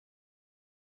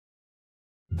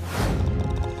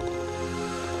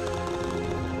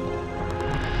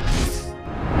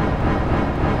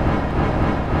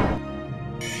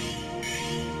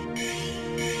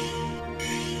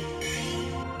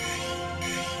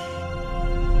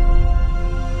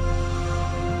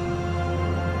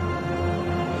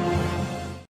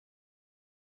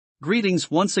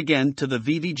Greetings once again to the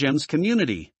Veve Gems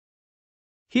community.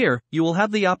 Here, you will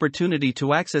have the opportunity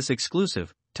to access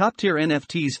exclusive, top-tier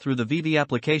NFTs through the Veve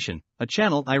application, a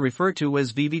channel I refer to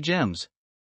as Veve Gems.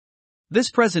 This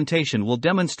presentation will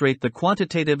demonstrate the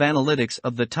quantitative analytics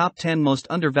of the top 10 most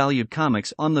undervalued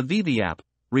comics on the Veve app,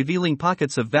 revealing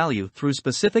pockets of value through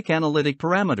specific analytic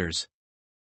parameters.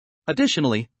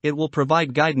 Additionally, it will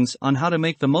provide guidance on how to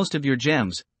make the most of your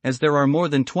gems, as there are more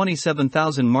than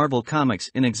 27,000 Marvel comics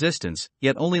in existence,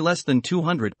 yet only less than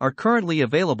 200 are currently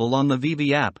available on the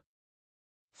Veve app.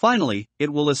 Finally,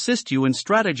 it will assist you in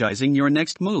strategizing your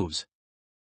next moves.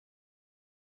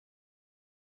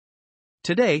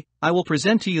 Today, I will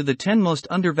present to you the 10 most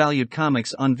undervalued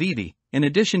comics on Veve, in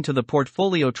addition to the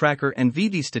portfolio tracker and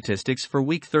Veve statistics for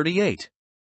week 38.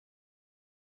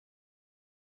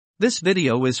 This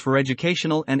video is for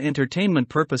educational and entertainment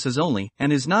purposes only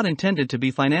and is not intended to be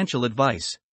financial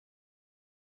advice.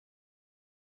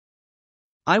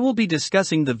 I will be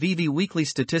discussing the Veve weekly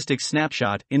statistics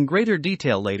snapshot in greater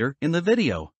detail later in the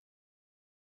video.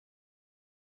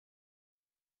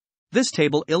 This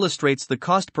table illustrates the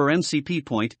cost per MCP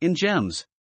point in gems.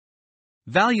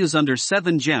 Values under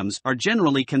 7 gems are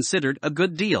generally considered a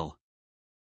good deal.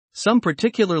 Some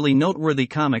particularly noteworthy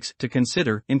comics to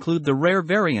consider include the rare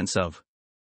variants of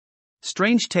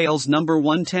Strange Tales number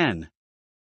 110,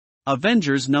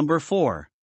 Avengers number 4,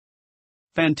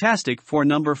 Fantastic Four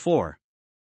number 4.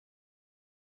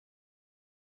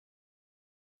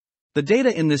 The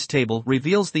data in this table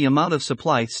reveals the amount of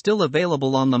supply still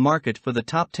available on the market for the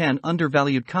top 10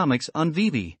 undervalued comics on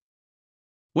Veve.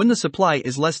 When the supply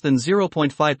is less than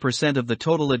 0.5% of the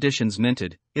total editions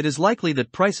minted, it is likely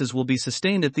that prices will be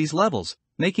sustained at these levels,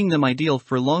 making them ideal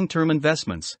for long-term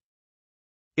investments.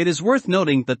 It is worth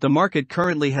noting that the market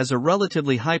currently has a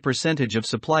relatively high percentage of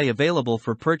supply available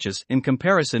for purchase in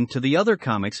comparison to the other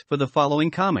comics for the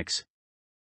following comics.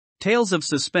 Tales of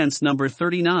Suspense number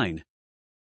 39.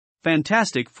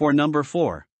 Fantastic Four number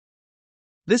 4.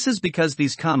 This is because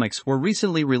these comics were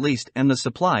recently released and the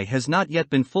supply has not yet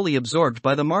been fully absorbed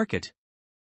by the market.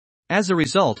 As a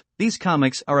result, these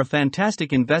comics are a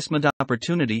fantastic investment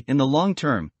opportunity in the long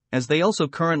term, as they also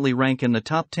currently rank in the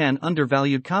top 10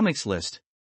 undervalued comics list.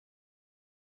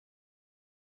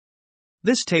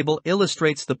 This table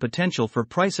illustrates the potential for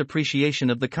price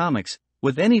appreciation of the comics,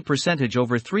 with any percentage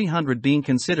over 300 being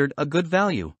considered a good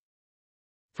value.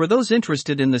 For those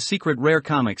interested in the secret rare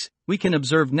comics, we can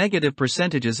observe negative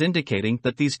percentages indicating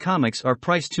that these comics are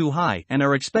priced too high and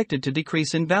are expected to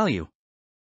decrease in value.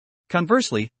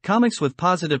 Conversely, comics with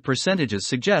positive percentages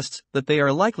suggests that they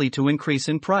are likely to increase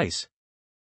in price.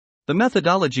 The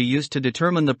methodology used to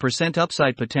determine the percent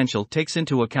upside potential takes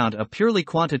into account a purely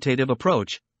quantitative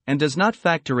approach, and does not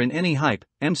factor in any hype,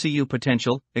 MCU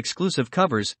potential, exclusive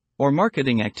covers, or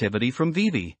marketing activity from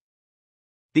Veve.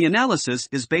 The analysis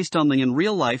is based on the in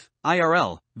real-life,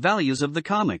 IRL, values of the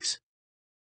comics.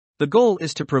 The goal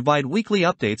is to provide weekly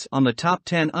updates on the top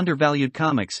 10 undervalued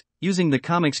comics, using the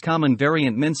comic's common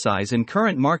variant min size and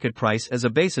current market price as a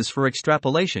basis for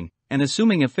extrapolation, and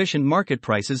assuming efficient market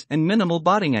prices and minimal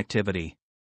botting activity.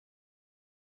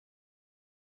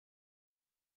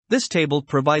 This table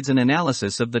provides an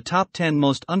analysis of the top 10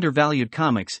 most undervalued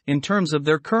comics in terms of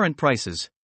their current prices.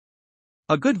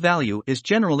 A good value is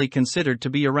generally considered to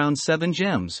be around 7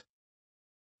 gems.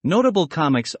 Notable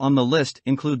comics on the list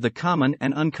include the common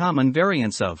and uncommon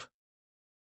variants of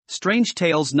Strange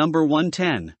Tales number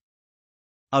 110,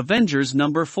 Avengers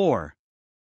number 4,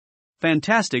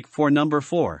 Fantastic Four number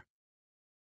 4.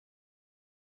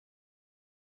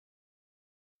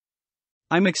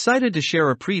 I'm excited to share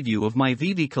a preview of my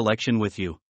Veve collection with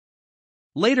you.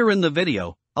 Later in the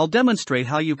video, I'll demonstrate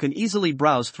how you can easily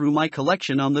browse through my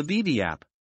collection on the Veve app.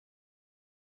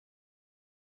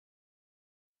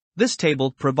 This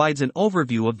table provides an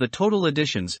overview of the total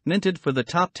editions minted for the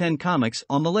top 10 comics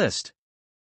on the list.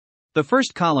 The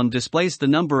first column displays the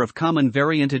number of common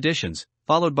variant editions,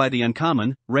 followed by the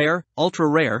uncommon, rare, ultra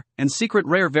rare, and secret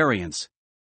rare variants.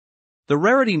 The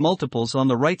rarity multiples on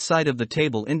the right side of the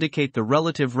table indicate the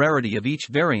relative rarity of each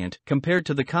variant compared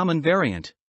to the common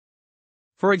variant.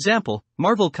 For example,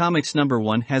 Marvel Comics number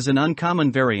 1 has an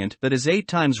uncommon variant that is 8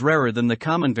 times rarer than the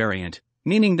common variant,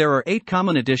 meaning there are 8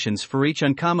 common editions for each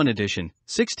uncommon edition,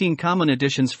 16 common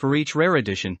editions for each rare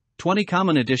edition, 20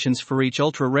 common editions for each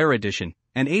ultra rare edition,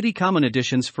 and 80 common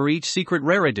editions for each secret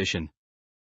rare edition.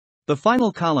 The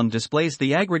final column displays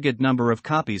the aggregate number of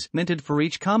copies minted for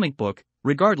each comic book,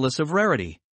 regardless of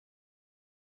rarity.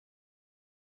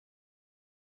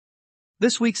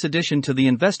 This week's addition to the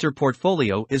investor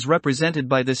portfolio is represented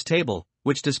by this table,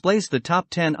 which displays the top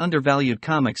 10 undervalued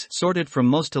comics sorted from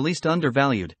most to least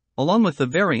undervalued, along with the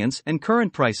variance and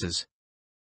current prices.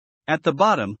 At the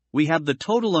bottom, we have the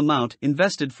total amount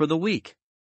invested for the week.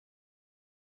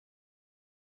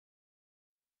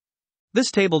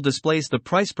 This table displays the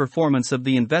price performance of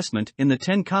the investment in the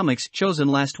 10 comics chosen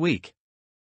last week.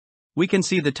 We can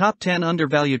see the top 10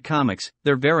 undervalued comics,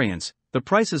 their variance, the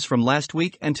prices from last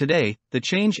week and today, the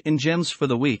change in gems for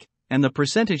the week, and the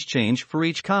percentage change for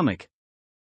each comic.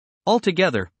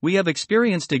 Altogether, we have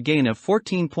experienced a gain of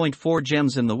 14.4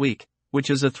 gems in the week, which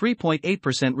is a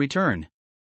 3.8% return.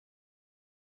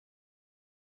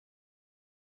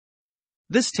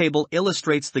 This table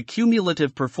illustrates the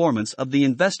cumulative performance of the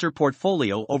investor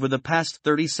portfolio over the past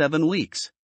 37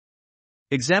 weeks.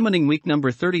 Examining week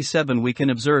number 37, we can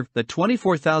observe that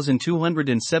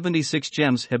 24,276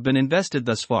 gems have been invested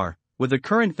thus far, with a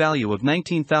current value of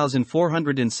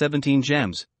 19,417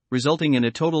 gems, resulting in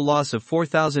a total loss of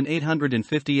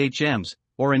 4,858 gems,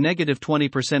 or a negative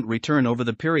 20% return over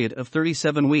the period of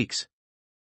 37 weeks.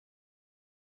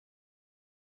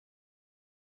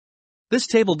 This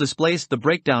table displays the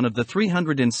breakdown of the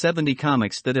 370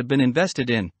 comics that have been invested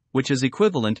in, which is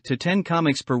equivalent to 10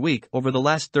 comics per week over the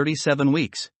last 37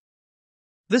 weeks.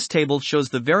 This table shows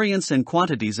the variance and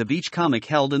quantities of each comic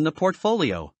held in the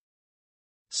portfolio.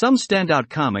 Some standout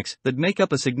comics that make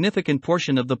up a significant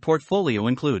portion of the portfolio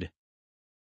include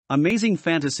Amazing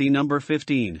Fantasy number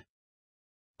 15,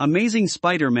 Amazing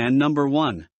Spider-Man number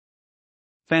 1,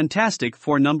 Fantastic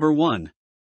Four number 1,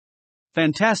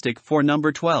 Fantastic Four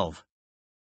number 12,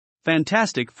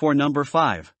 Fantastic Four number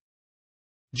 5,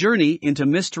 Journey into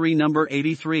Mystery number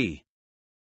 83,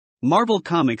 Marvel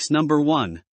Comics number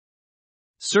 1,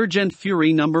 Sergeant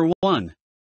Fury number 1,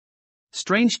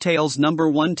 Strange Tales number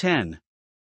 110,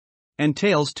 and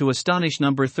Tales to Astonish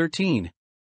number 13.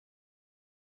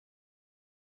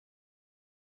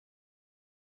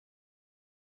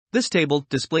 This table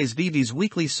displays Veve's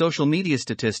weekly social media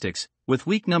statistics, with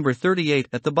week number 38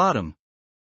 at the bottom.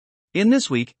 In this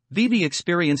week, Veve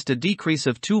experienced a decrease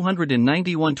of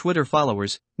 291 Twitter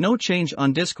followers, no change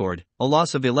on Discord, a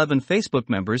loss of 11 Facebook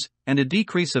members, and a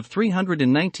decrease of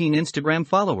 319 Instagram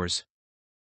followers.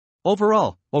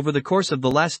 Overall, over the course of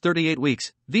the last 38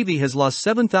 weeks, Veve has lost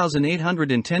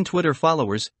 7,810 Twitter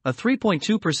followers, a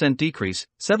 3.2% decrease,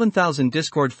 7,000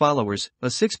 Discord followers, a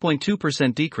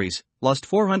 6.2% decrease, lost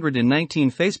 419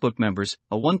 Facebook members,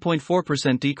 a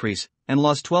 1.4% decrease, and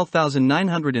lost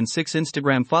 12,906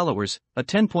 Instagram followers, a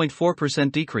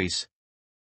 10.4% decrease.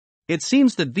 It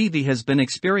seems that Veve has been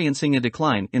experiencing a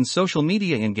decline in social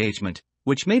media engagement,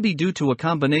 which may be due to a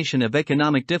combination of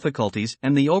economic difficulties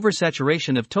and the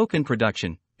oversaturation of token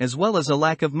production, as well as a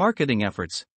lack of marketing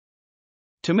efforts.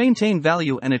 To maintain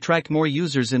value and attract more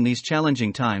users in these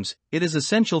challenging times, it is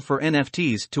essential for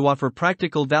NFTs to offer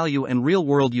practical value and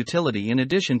real-world utility in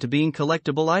addition to being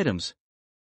collectible items.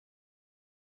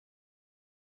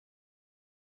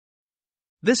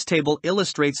 This table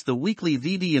illustrates the weekly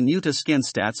Veve and Muta skin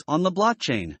stats on the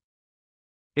blockchain.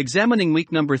 Examining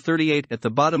week number 38 at the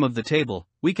bottom of the table,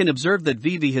 we can observe that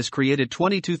Veve has created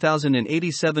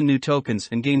 22,087 new tokens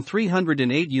and gained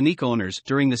 308 unique owners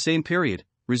during the same period,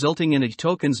 resulting in a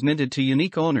tokens minted to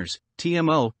unique owners,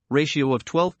 TMO, ratio of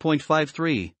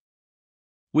 12.53.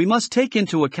 We must take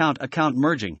into account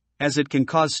merging, as it can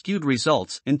cause skewed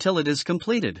results until it is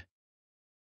completed.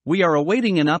 We are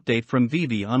awaiting an update from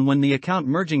Veve on when the account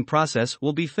merging process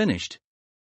will be finished.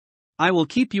 I will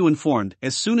keep you informed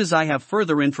as soon as I have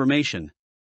further information.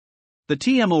 The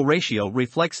TMO ratio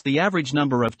reflects the average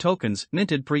number of tokens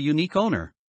minted per unique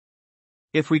owner.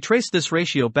 If we trace this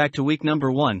ratio back to week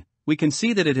number 1, we can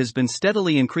see that it has been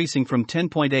steadily increasing from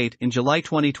 10.8 in July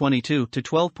 2022 to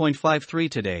 12.53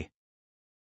 today.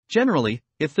 Generally,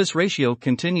 if this ratio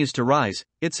continues to rise,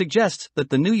 it suggests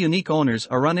that the new unique owners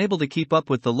are unable to keep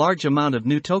up with the large amount of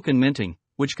new token minting,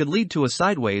 which could lead to a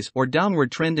sideways or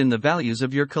downward trend in the values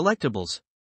of your collectibles.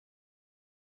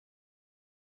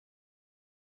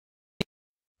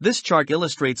 This chart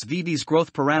illustrates Veve's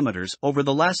growth parameters over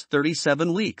the last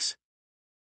 37 weeks.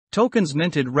 Tokens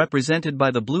minted represented by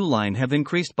the blue line have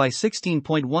increased by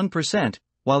 16.1%,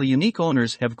 while unique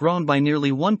owners have grown by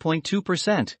nearly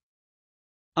 1.2%.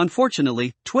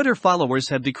 Unfortunately, Twitter followers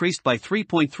have decreased by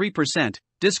 3.3%,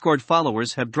 Discord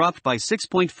followers have dropped by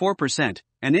 6.4%,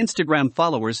 and Instagram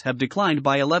followers have declined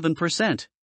by 11%.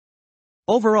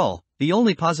 Overall, the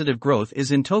only positive growth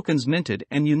is in tokens minted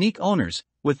and unique owners,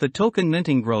 with the token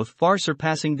minting growth far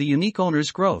surpassing the unique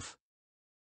owners' growth.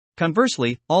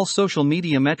 Conversely, all social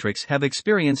media metrics have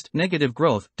experienced negative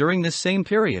growth during this same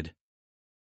period.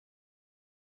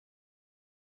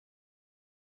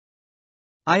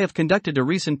 I have conducted a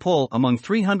recent poll among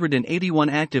 381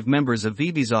 active members of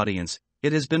Veve's audience.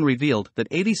 It has been revealed that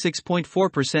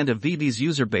 86.4% of Veve's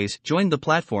user base joined the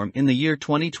platform in the year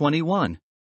 2021.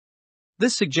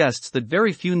 This suggests that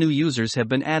very few new users have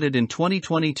been added in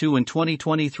 2022 and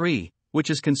 2023, which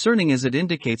is concerning as it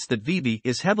indicates that Veve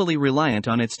is heavily reliant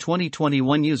on its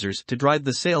 2021 users to drive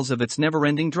the sales of its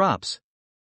never-ending drops.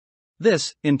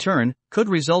 This, in turn, could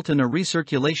result in a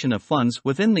recirculation of funds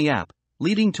within the app,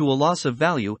 leading to a loss of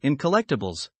value in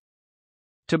collectibles.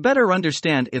 To better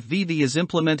understand if Veve is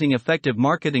implementing effective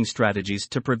marketing strategies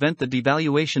to prevent the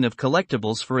devaluation of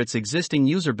collectibles for its existing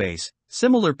user base,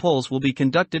 similar polls will be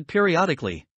conducted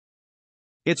periodically.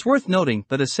 It's worth noting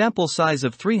that a sample size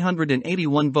of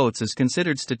 381 votes is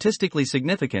considered statistically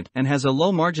significant and has a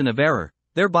low margin of error,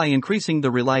 thereby increasing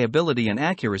the reliability and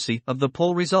accuracy of the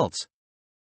poll results.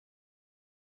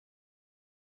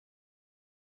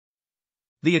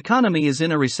 The economy is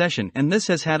in a recession, and this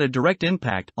has had a direct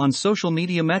impact on social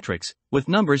media metrics, with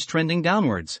numbers trending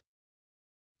downwards.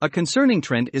 A concerning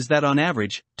trend is that on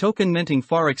average, token minting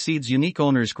far exceeds unique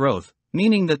owners' growth,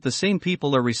 meaning that the same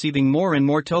people are receiving more and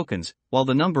more tokens, while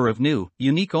the number of new,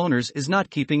 unique owners is not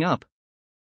keeping up.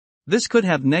 This could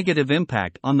have negative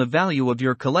impact on the value of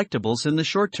your collectibles in the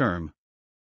short term.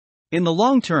 In the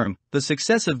long term, the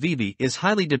success of Veve is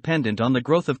highly dependent on the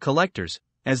growth of collectors,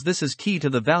 as this is key to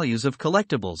the values of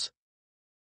collectibles.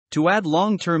 To add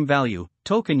long-term value,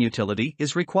 token utility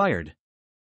is required.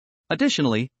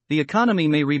 Additionally, the economy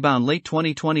may rebound late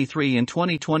 2023 and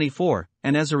 2024,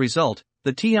 and as a result,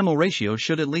 the TMO ratio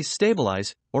should at least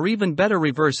stabilize, or even better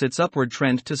reverse its upward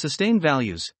trend to sustain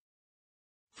values.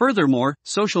 Furthermore,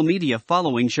 social media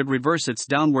following should reverse its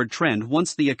downward trend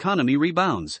once the economy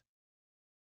rebounds.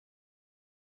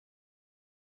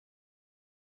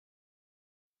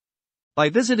 By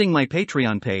visiting my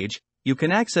Patreon page, you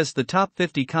can access the top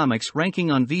 50 comics ranking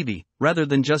on Veve, rather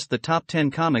than just the top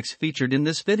 10 comics featured in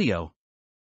this video.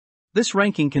 This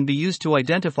ranking can be used to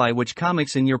identify which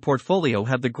comics in your portfolio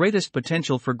have the greatest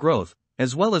potential for growth,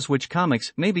 as well as which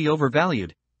comics may be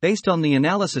overvalued, based on the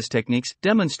analysis techniques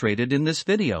demonstrated in this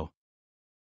video.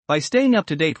 By staying up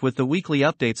to date with the weekly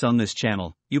updates on this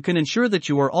channel, you can ensure that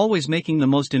you are always making the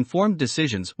most informed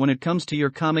decisions when it comes to your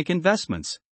comic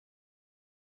investments.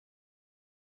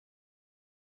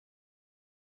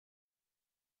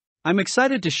 I'm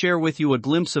excited to share with you a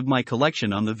glimpse of my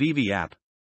collection on the Veve app.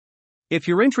 If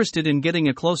you're interested in getting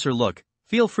a closer look,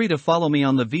 feel free to follow me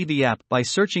on the Veve app by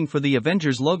searching for the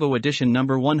Avengers logo edition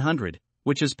number 100,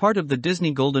 which is part of the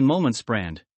Disney Golden Moments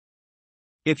brand.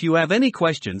 If you have any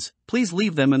questions, please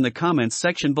leave them in the comments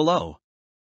section below.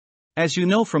 As you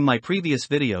know from my previous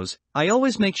videos, I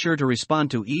always make sure to respond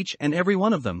to each and every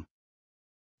one of them.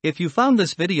 If you found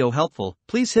this video helpful,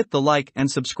 please hit the like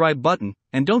and subscribe button,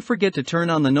 and don't forget to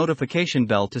turn on the notification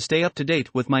bell to stay up to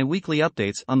date with my weekly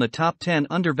updates on the top 10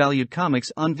 undervalued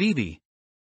comics on Veve.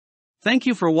 Thank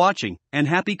you for watching, and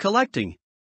happy collecting!